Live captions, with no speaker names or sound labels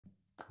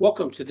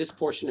Welcome to this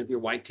portion of your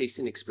wine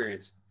tasting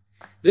experience.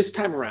 This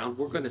time around,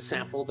 we're going to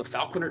sample the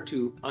Falconer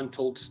 2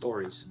 Untold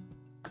Stories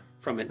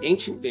from an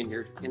ancient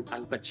vineyard in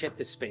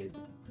Albacete, Spain.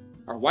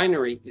 Our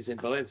winery is in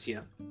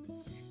Valencia,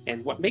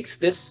 and what makes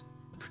this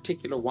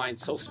particular wine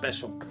so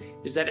special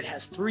is that it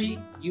has three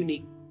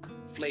unique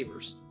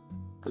flavors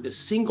with a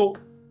single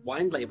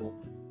wine label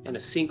and a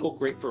single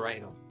grape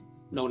varietal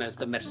known as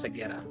the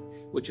Merceguera,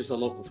 which is a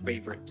local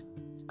favorite.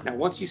 Now,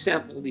 once you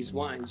sample these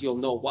wines, you'll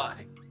know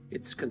why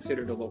it's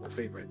considered a local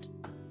favorite.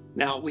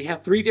 Now, we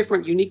have three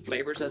different unique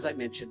flavors, as I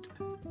mentioned.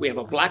 We have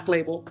a black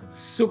label, a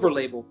silver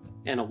label,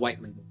 and a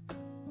white label.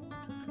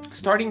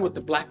 Starting with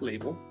the black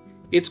label,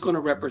 it's going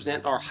to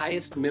represent our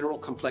highest mineral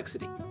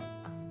complexity.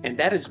 And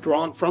that is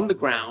drawn from the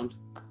ground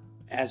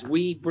as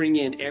we bring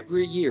in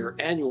every year,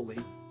 annually,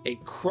 a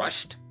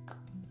crushed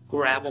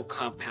gravel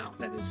compound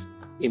that is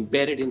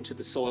embedded into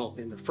the soil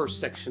in the first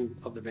section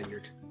of the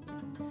vineyard.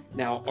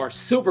 Now, our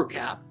silver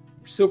cap,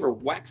 silver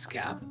wax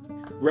cap,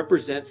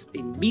 represents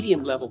a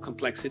medium level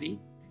complexity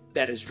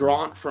that is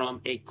drawn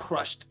from a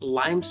crushed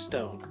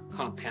limestone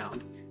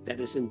compound that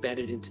is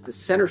embedded into the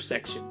center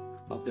section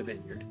of the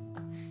vineyard.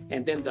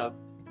 And then the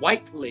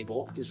white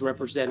label is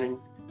representing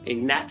a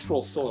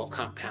natural soil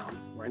compound,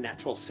 or a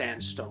natural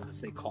sandstone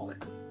as they call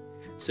it.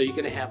 So you're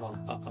going to have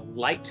a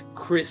light,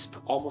 crisp,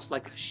 almost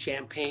like a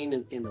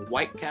champagne in the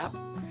white cap.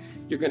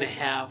 You're going to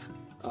have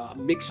a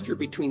mixture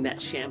between that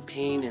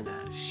champagne and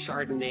a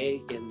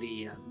Chardonnay in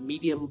the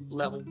medium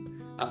level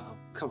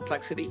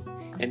complexity.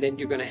 And then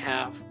you're going to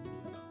have,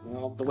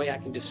 well, the way I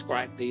can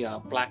describe the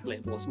black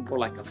label is more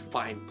like a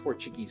fine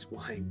Portuguese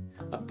wine,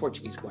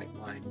 Portuguese white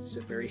wine. It's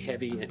very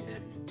heavy and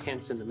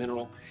intense in the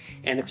mineral.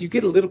 And if you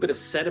get a little bit of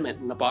sediment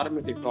in the bottom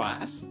of your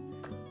glass,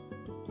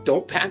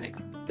 don't panic.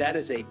 That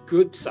is a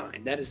good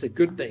sign. That is a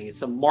good thing.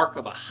 It's a mark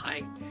of a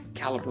high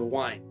caliber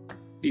wine.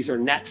 These are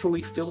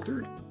naturally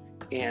filtered,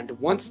 and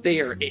once they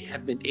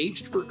have been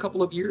aged for a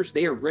couple of years,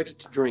 they are ready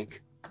to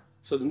drink.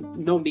 So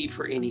no need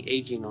for any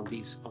aging on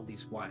these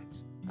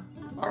wines.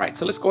 All right,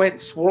 so let's go ahead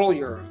and swirl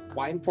your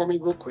wine for me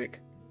real quick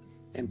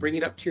and bring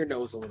it up to your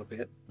nose a little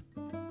bit,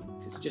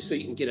 just so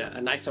you can get a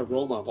nice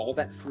aroma of all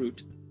that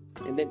fruit.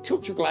 And then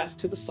tilt your glass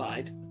to the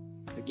side.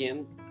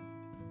 Again,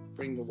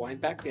 bring the wine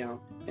back down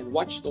and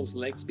watch those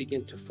legs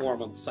begin to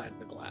form on the side of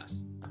the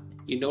glass.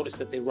 You notice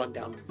that they run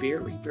down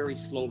very, very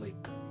slowly,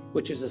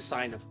 which is a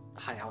sign of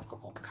high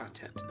alcohol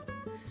content.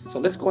 So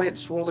let's go ahead and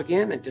swirl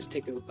again and just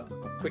take a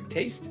quick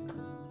taste.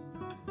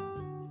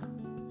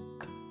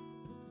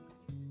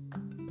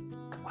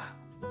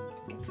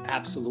 It's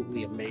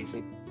absolutely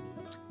amazing.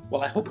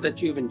 Well, I hope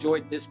that you've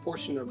enjoyed this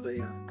portion of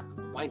the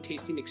wine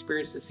tasting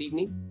experience this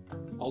evening.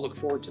 I'll look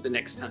forward to the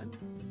next time.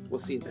 We'll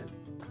see you then.